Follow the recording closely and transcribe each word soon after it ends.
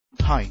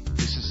Hi,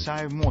 this is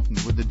Sive Morten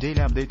with the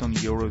daily update on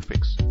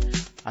EUR/FX.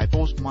 I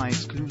post my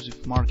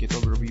exclusive market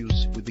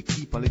overviews with the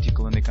key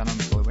political and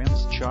economical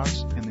events,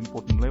 charts and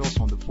important levels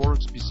on the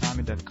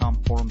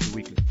ForexPeaceArmy.com forums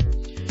weekly.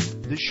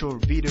 This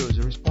short video is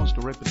a response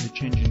to rapidly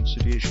changing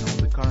situation on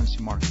the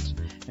currency markets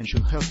and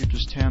should help you to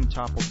stay on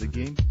top of the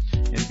game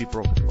and be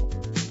profitable.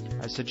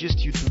 I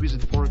suggest you to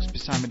visit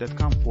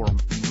ForexPeaceArmy.com forum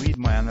and read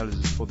my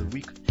analysis for the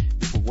week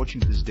before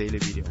watching this daily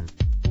video.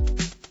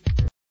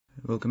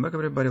 Welcome back,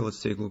 everybody. Let's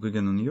take a look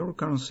again on euro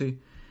currency.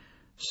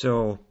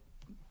 So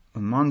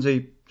on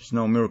Monday,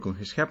 no miracle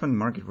has happened.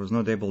 Market was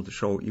not able to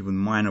show even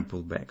minor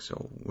pullback.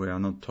 So we are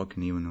not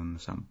talking even on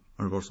some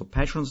reversal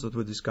patterns that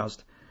we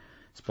discussed.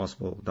 It's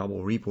possible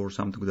double repo or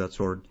something of that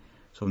sort.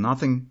 So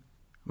nothing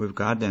we've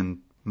got, and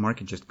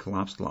market just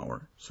collapsed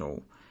lower.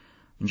 So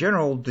in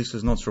general, this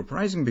is not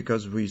surprising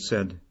because we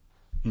said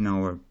in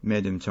our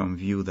medium-term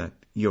view that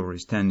euro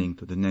is tending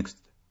to the next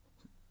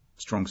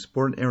strong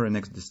support area,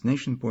 next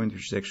destination point,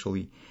 which is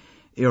actually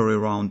area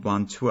around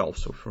 112.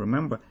 So if you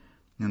remember,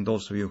 and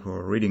those of you who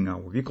are reading our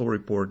weekly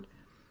report,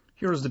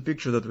 here's the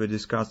picture that we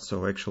discussed.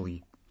 So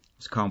actually,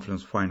 this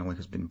confidence finally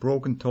has been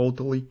broken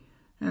totally,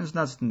 and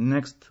that's the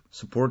next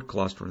support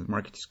cluster the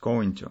market is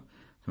going to.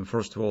 So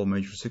first of all,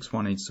 major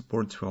 618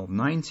 support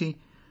 1290,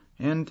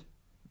 and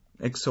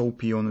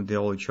XOP on the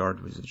daily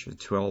chart, which is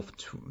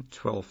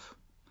 1220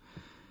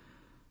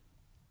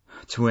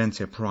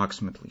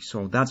 approximately.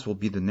 So that will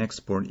be the next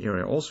support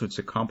area. Also, it's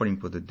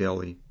accompanied with the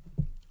daily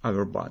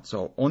overbought.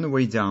 So on the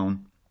way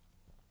down,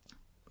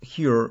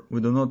 here we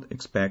do not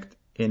expect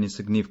any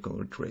significant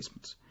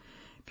retracements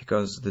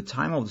because the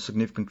time of the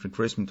significant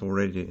retracement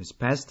already is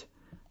past,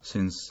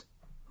 since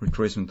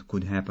retracement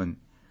could happen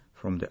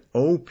from the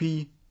OP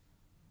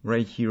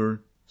right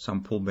here.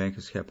 Some pullback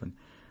has happened.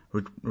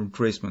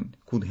 Retracement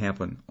could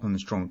happen on a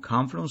strong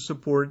confidence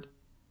support,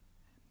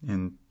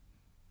 and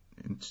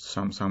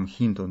some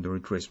hint on the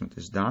retracement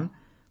is done,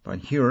 but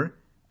here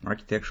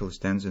market actually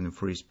stands in a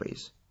free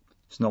space.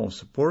 There's no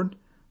support,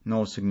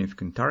 no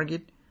significant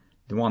target.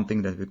 The one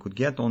thing that we could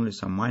get, only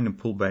some minor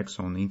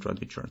pullbacks on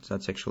intraday charts.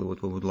 That's actually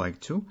what we would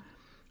like to,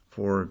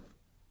 for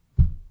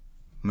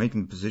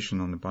making position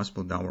on the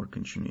possible downward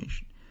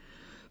continuation.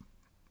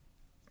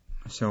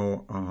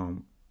 So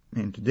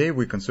and today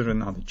we consider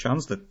another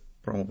chance that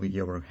probably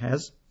euro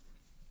has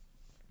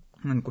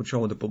and could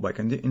show the pullback.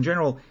 And in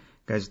general,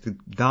 guys, the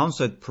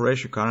downside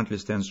pressure currently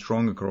stands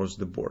strong across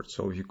the board.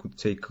 So you could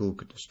take a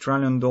look at the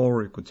Australian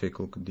dollar, you could take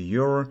a look at the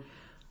euro,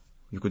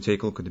 you could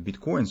take a look at the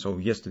Bitcoin. So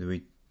yesterday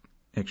we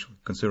actually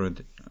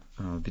considered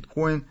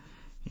Bitcoin,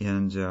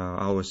 and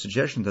our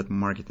suggestion that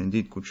market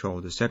indeed could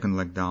show the second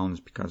leg down is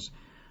because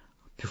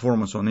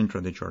performance on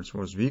intraday charts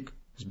was weak,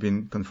 has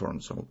been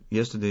confirmed. So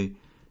yesterday,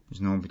 as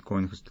you know,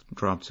 Bitcoin has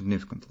dropped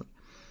significantly.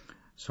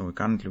 So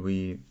currently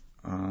we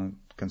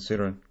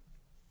consider,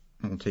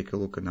 we'll take a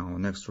look at our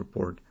next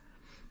report,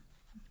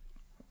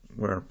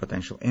 where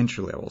potential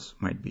entry levels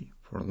might be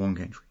for a long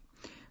entry.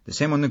 The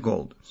same on the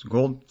gold. So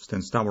gold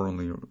stands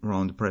stubbornly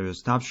around the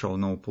previous top, show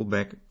no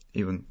pullback,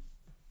 even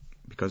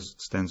because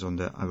it stands on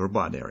the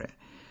overbought area.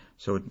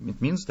 So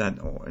it means that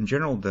in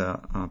general the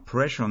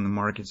pressure on the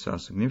markets are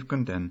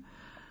significant, and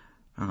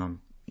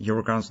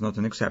euro currency is not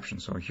an exception.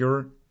 So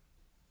here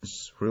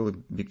is really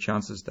big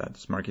chances that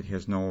this market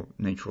has no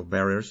natural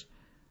barriers.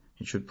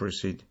 It should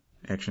proceed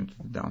action to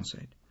the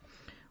downside.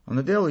 On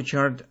the daily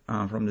chart,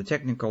 from the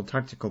technical,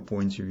 tactical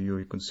point of view,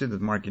 you can see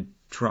that market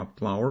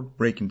dropped lower,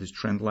 breaking this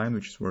trend line,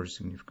 which is very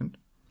significant,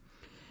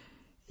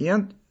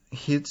 and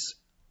hits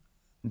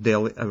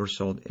daily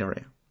oversold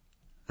area.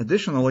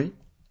 Additionally,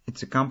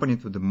 it's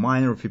accompanied with a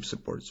minor fib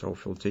support. So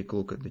if you'll take a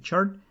look at the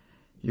chart,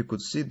 you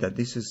could see that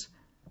this is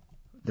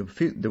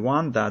the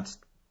one that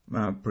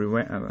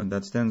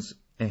stands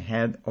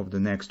ahead of the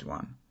next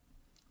one,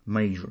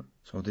 major.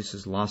 So this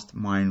is last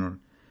minor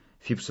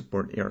fib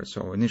support area.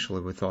 So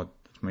initially we thought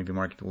maybe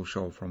market will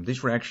show from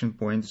this reaction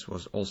point. This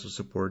was also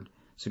support.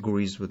 It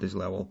agrees with this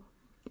level.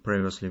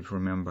 Previously, if you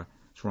remember,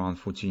 it's around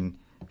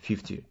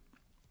 1450.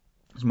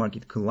 This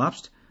market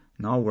collapsed.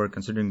 Now we're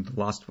considering the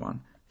last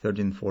one,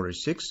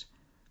 1346.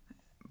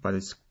 But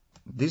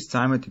this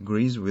time it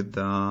agrees with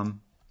the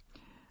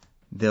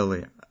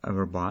daily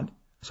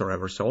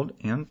oversold,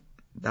 and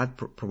that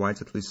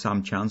provides at least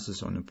some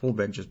chances on a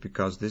pullback, just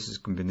because this is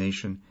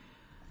combination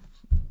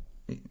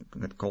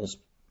that calls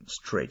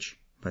stretch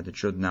by the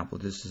Jordan apple.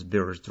 This is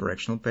bearish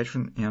directional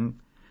pattern, and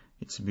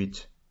it's a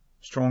bit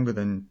stronger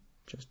than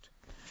just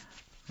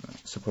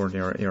support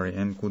area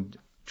and could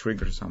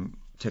trigger some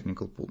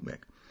technical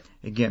pullback.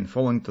 Again,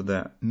 following to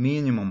the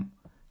minimum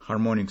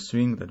harmonic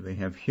swing that we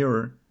have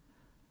here,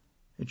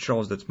 it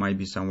shows that might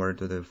be somewhere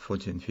to the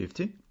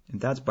 1450,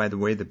 and that's, by the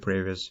way, the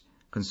previous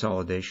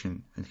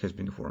consolidation that has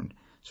been formed.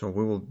 So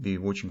we will be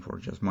watching for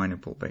just minor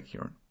pullback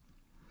here.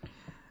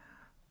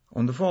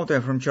 On the 4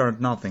 time frame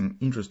chart, nothing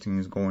interesting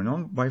is going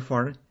on by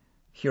far.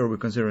 Here we're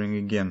considering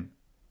again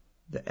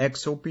the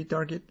XOP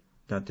target,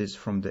 that is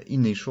from the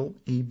initial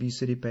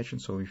ABCD pattern.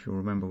 So if you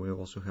remember, we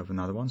also have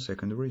another one,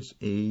 secondary is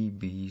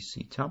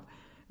ABC top,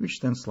 which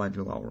stands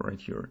slightly lower right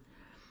here.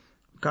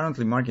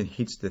 currently market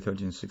hits the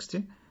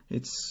 1360.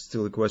 It's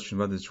still a question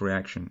whether this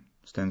reaction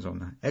stands on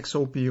the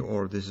XOP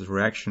or this is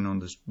reaction on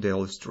the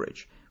daily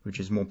stretch, which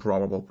is more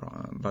probable.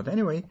 But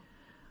anyway,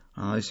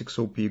 this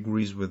XOP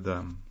agrees with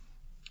the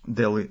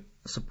daily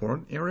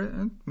support area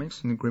and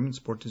makes an agreement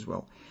support as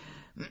well.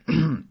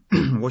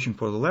 Watching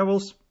for the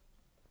levels,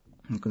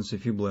 you can see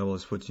FIB level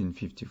is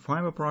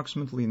 1455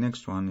 approximately.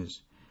 Next one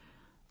is,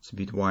 it's a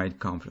bit wide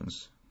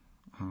confidence,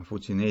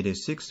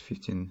 1486,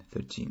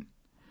 1513.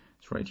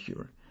 It's right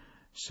here.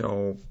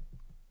 So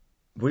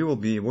we will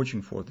be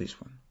watching for this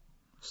one.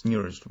 It's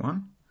nearest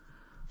one,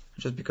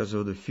 just because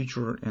of the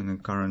feature and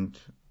the current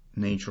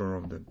nature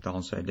of the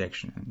downside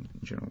action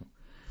in general.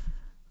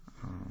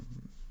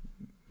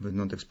 We do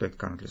not expect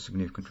currently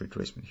significant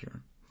retracement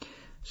here.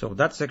 So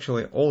that's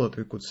actually all that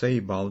we could say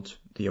about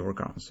the euro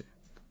currency.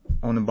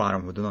 On the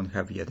bottom, we do not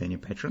have yet any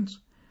patterns.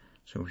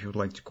 So if you would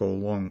like to go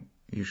long,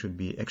 you should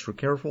be extra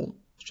careful.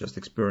 It's just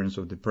experience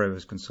of the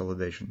previous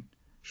consolidation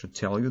should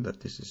tell you that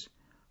this is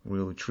a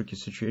really tricky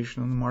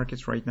situation on the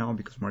markets right now,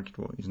 because market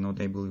is not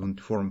able even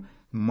to form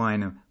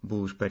minor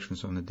bullish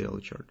patterns on the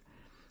daily chart.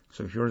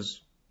 So here's,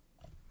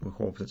 we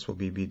hope this will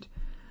be a bit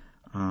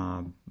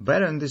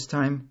better in this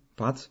time,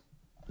 but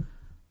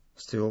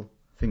still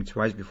think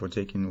twice before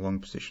taking a long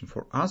position.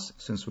 For us,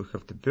 since we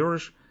have the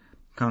bearish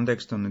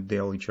context on the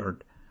daily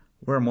chart,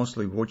 we're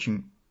mostly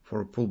watching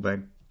for a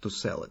pullback to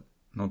sell it,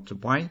 not to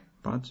buy,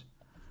 but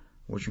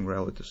watching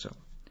rally to sell.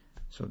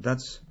 So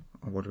that's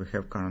what we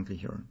have currently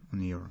here on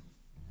the euro.